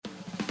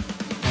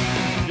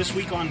This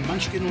week on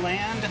Munchkin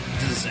Land,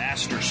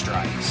 disaster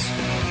strikes.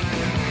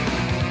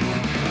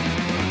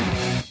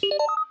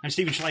 I'm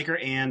Stephen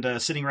Schleicher,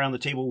 and sitting around the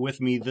table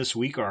with me this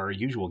week are our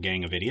usual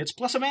gang of idiots,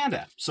 plus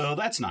Amanda. So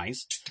that's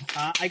nice.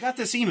 I got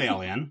this email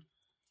in,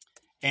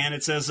 and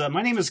it says,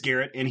 my name is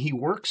Garrett, and he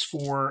works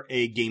for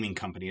a gaming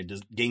company, a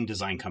game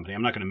design company.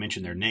 I'm not going to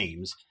mention their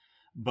names,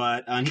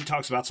 but he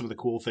talks about some of the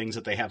cool things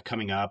that they have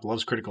coming up,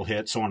 loves Critical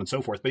Hit, so on and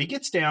so forth. But he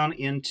gets down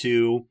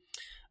into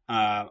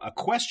a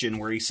question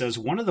where he says,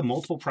 one of the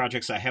multiple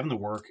projects I have in the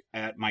work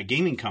at my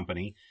gaming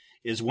company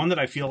is one that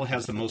I feel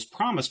has the most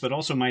promise, but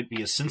also might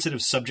be a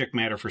sensitive subject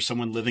matter for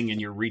someone living in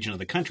your region of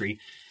the country.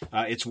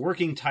 Its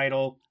working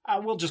title,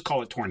 we'll just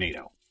call it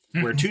Tornado,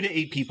 where 2 to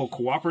 8 people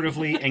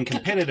cooperatively and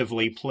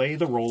competitively play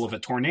the role of a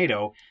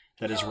tornado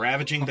that is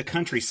ravaging the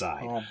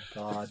countryside. Oh,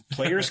 God.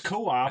 Players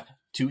co-op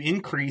to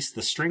increase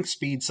the strength,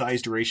 speed,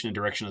 size, duration, and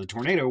direction of the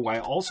tornado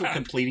while also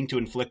completing to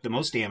inflict the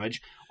most damage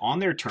on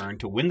their turn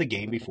to win the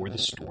game before the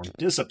storm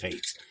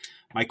dissipates.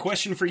 My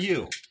question for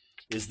you,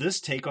 is this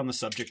take on the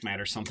subject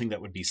matter something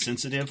that would be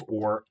sensitive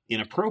or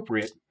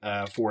inappropriate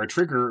for a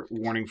trigger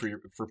warning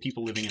for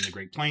people living in the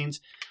Great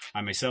Plains?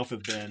 I myself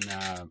have been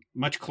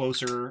much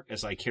closer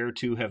as I care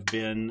to have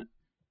been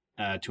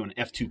to an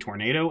F2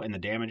 tornado and the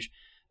damage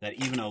that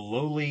even a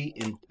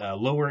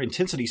lower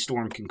intensity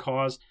storm can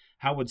cause.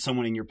 How would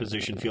someone in your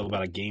position feel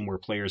about a game where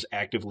players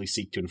actively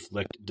seek to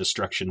inflict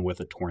destruction with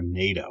a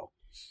tornado?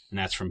 And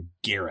that's from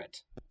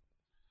Garrett.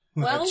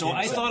 Well, so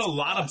I thought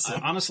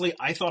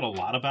I thought a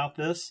lot about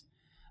this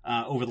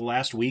over the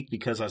last week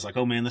because I was like,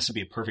 oh man, this would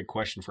be a perfect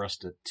question for us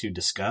to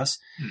discuss.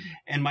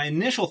 And my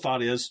initial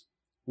thought is,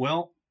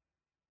 well,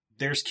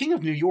 there's King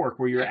of New York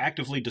where you're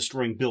actively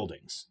destroying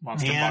buildings.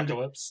 Monster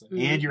Apocalypse.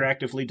 And you're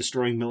actively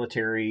destroying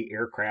military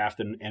aircraft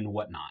and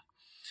whatnot.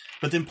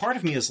 But then part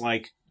of me is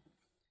like,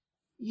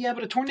 yeah,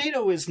 but a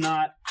tornado is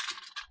not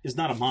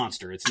a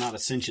monster. It's not a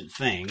sentient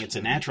thing. It's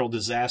a natural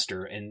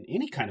disaster, and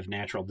any kind of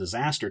natural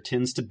disaster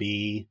tends to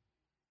be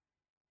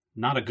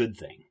not a good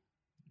thing.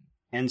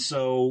 And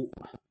so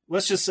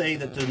let's just say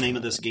that the name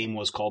of this game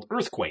was called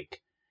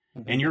Earthquake,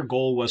 and your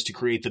goal was to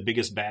create the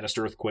biggest, baddest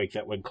earthquake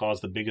that would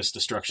cause the biggest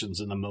destructions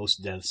and the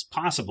most deaths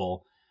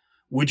possible.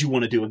 Would you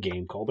want to do a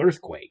game called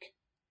Earthquake?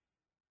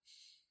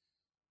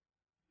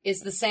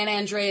 Is the San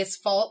Andreas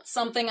Fault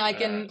something I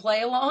can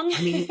play along?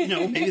 I mean,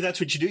 maybe that's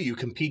what you do. You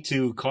compete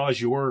to cause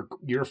your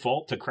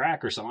fault to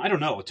crack or something. I don't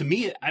know. To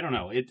me, I don't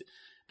know.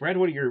 Brad,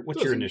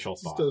 what's your initial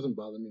thought? It doesn't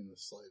bother me in the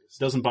slightest.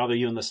 Doesn't bother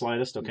you in the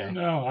slightest? Okay.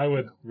 No, I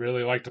would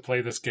really like to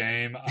play this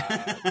game.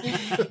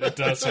 It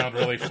does sound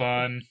really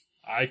fun.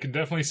 I can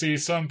definitely see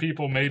some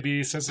people may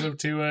be sensitive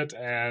to it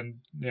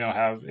and,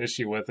 have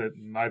issue with it.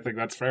 And I think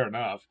that's fair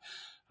enough.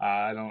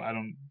 I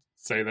don't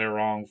say they're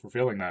wrong for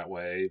feeling that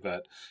way,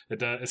 but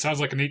it sounds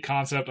like a neat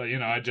concept.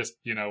 I just,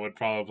 would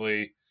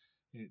probably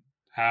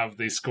have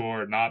the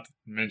score not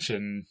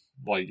mention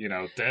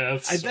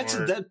deaths.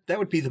 That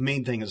would be the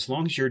main thing. As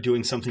long as you're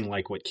doing something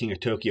like what King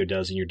of Tokyo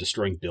does and you're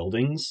destroying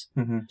buildings,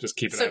 just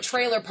keep it. So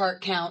trailer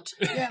park count.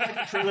 Yeah, like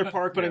a trailer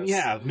park, but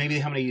yes. Maybe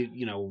how many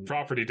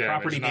property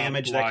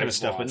damage, that kind of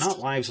stuff, lost. But not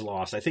lives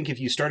lost. I think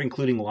if you start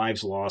including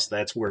lives lost,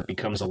 that's where it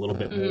becomes a little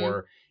bit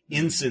more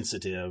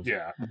insensitive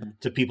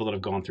to people that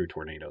have gone through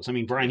tornadoes. I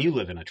mean, Brian, you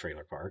live in a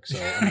trailer park, so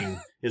I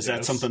mean, is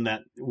that something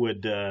that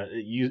would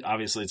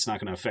obviously it's not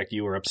going to affect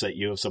you or upset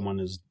you if someone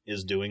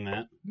is doing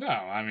that? No,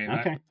 I mean,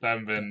 I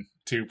haven't been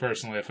too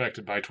personally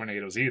affected by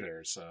tornadoes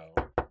either, so.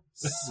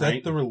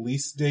 Set the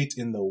release date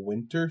in the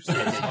winter, so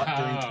it's not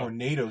during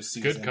tornado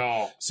season. Good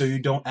call. So you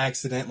don't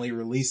accidentally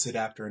release it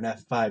after an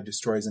F5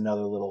 destroys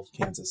another little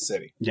Kansas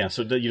City. Yeah,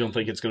 so you don't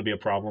think it's going to be a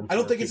problem? I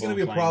don't think it's going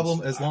to be a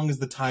problem as long as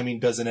the timing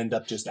doesn't end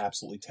up just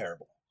absolutely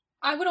terrible.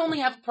 I would only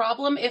have a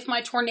problem if my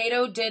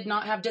tornado did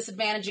not have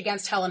disadvantage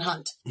against Helen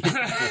Hunt.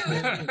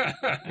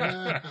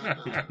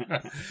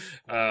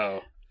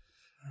 Oh.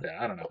 Yeah,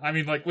 I don't know. I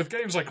mean, with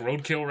games like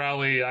Roadkill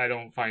Rally, I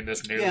don't find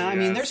this nearly I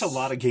mean, there's a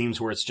lot of games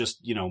where it's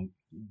just,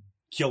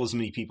 kill as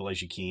many people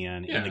as you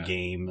can in the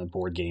game, a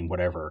board game,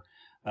 whatever.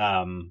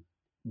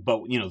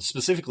 But,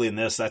 specifically in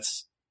this,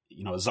 that's,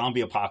 a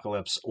zombie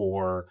apocalypse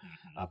or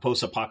a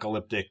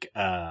post-apocalyptic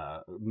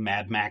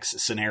Mad Max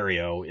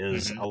scenario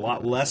is a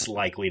lot less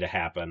likely to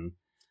happen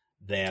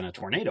than a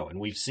tornado. And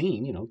we've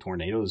seen,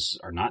 tornadoes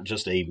are not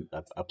just a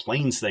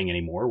plains thing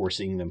anymore. We're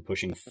seeing them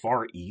pushing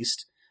far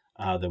east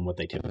than what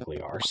they typically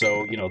are.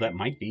 So, that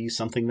might be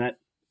something that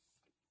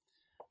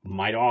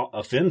might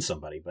offend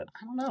somebody, but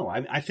I don't know.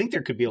 I think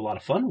there could be a lot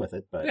of fun with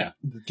it, but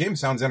the game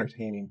sounds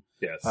entertaining.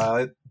 Yes.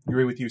 I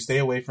agree with you. Stay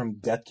away from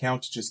death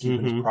counts, just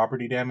keep it as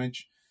property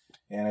damage.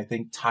 And I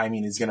think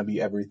timing is going to be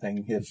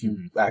everything. If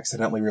you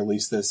accidentally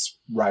release this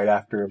right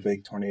after a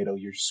big tornado,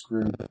 you're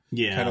screwed.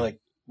 Yeah. Kind of like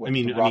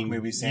the Rock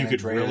movie San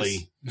Andreas.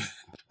 Really...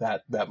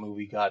 that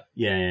movie got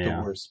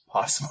the worst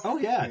possible. Oh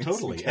yeah,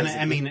 totally. And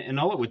I mean, and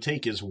all it would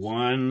take is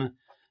one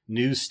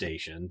news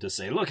station to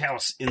say, look how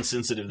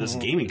insensitive this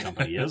gaming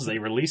company is. They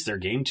released their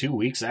game 2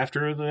 weeks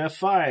after the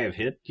F5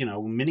 hit,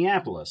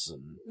 Minneapolis.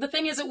 And the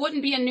thing is, it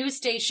wouldn't be a news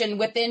station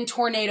within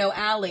Tornado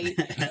Alley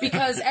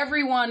because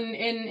everyone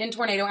in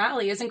Tornado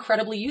Alley is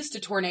incredibly used to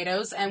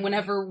tornadoes. And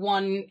whenever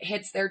one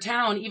hits their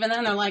town, even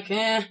then they're like,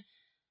 yeah,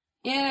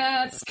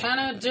 it's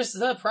kind of just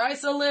the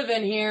price of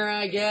living here,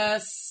 I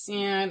guess.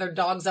 Yeah, their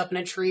dog's up in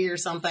a tree or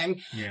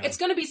something. Yeah. It's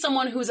going to be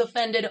someone who's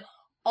offended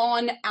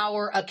on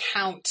our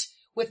account.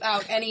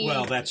 Without any...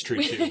 Well, that's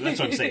true, too. That's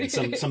what I'm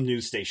saying. Some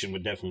news station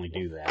would definitely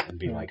do that and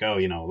be like, oh,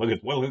 look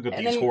at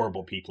these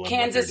horrible people.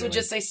 Kansas would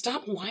just say,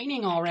 stop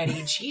whining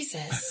already.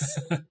 Jesus.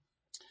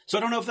 So I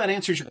don't know if that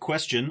answers your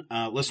question.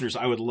 Listeners,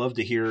 I would love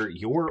to hear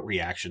your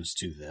reactions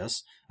to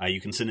this.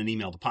 You can send an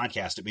email to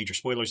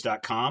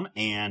podcast@majorspoilers.com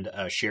and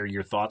share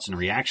your thoughts and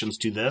reactions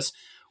to this.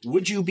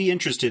 Would you be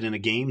interested in a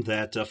game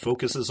that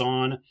focuses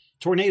on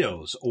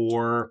tornadoes?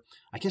 Or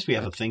I guess we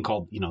have a thing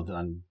called,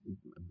 the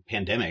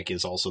pandemic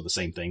is also the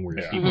same thing where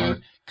people are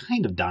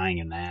kind of dying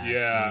in that.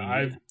 Yeah,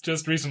 I've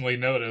just recently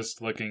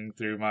noticed looking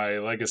through my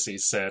Legacy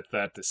set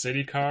that the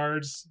city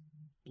cards,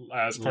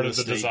 as part of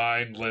the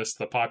design, list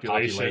the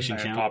population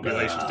and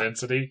population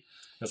density.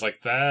 It's like,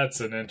 that's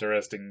an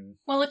interesting...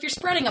 Well, if you're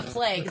spreading a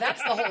plague,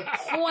 that's the whole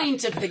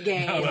point of the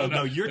game.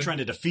 No, you're trying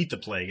to defeat the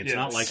plague. It's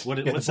not like...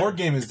 the board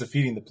game is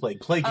defeating the plague.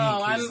 Plague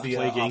Inc. is the...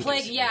 Plague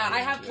Inc. Yeah, I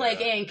have Plague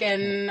Inc.,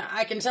 and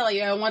I can tell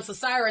you, once the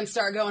sirens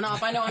start going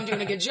off, I know I'm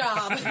doing a good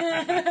job.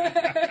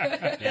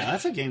 Yeah,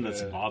 that's a game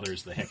that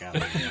bothers the heck out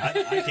of me.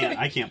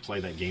 I can't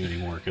play that game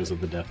anymore because of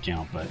the death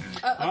count, but...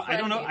 I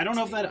don't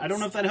know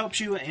if that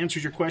helps you,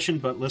 answers your question,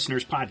 but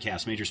listeners,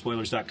 podcast,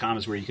 majorspoilers.com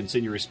is where you can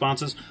send your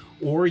responses,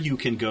 or you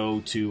can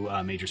go to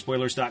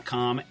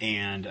majorspoilers.com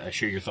and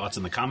share your thoughts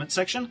in the comments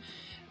section.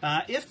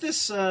 If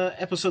this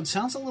episode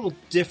sounds a little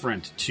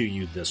different to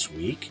you this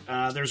week,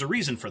 there's a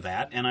reason for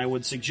that, and I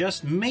would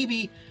suggest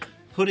maybe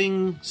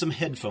putting some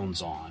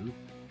headphones on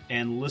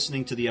and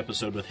listening to the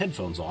episode with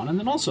headphones on, and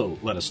then also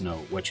let us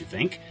know what you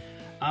think.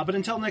 But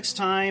until next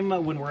time,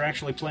 when we're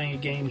actually playing a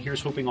game, here's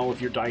hoping all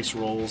of your dice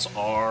rolls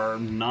are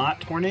not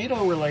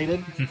tornado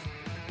related.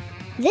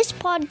 This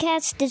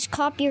podcast is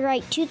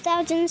copyright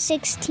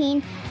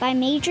 2016 by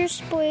Major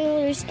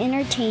Spoilers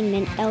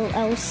Entertainment,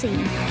 LLC. This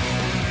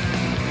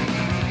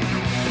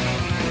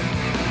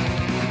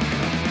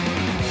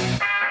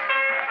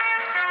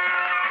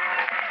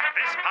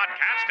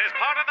podcast is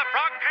part of the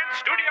Frog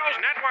Pants Studios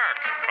Network.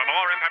 For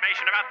more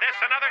information about this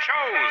and other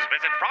shows,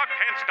 visit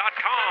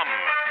frogpants.com.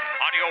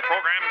 Audio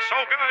programs so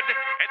good,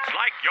 it's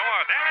like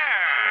you're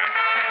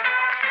there.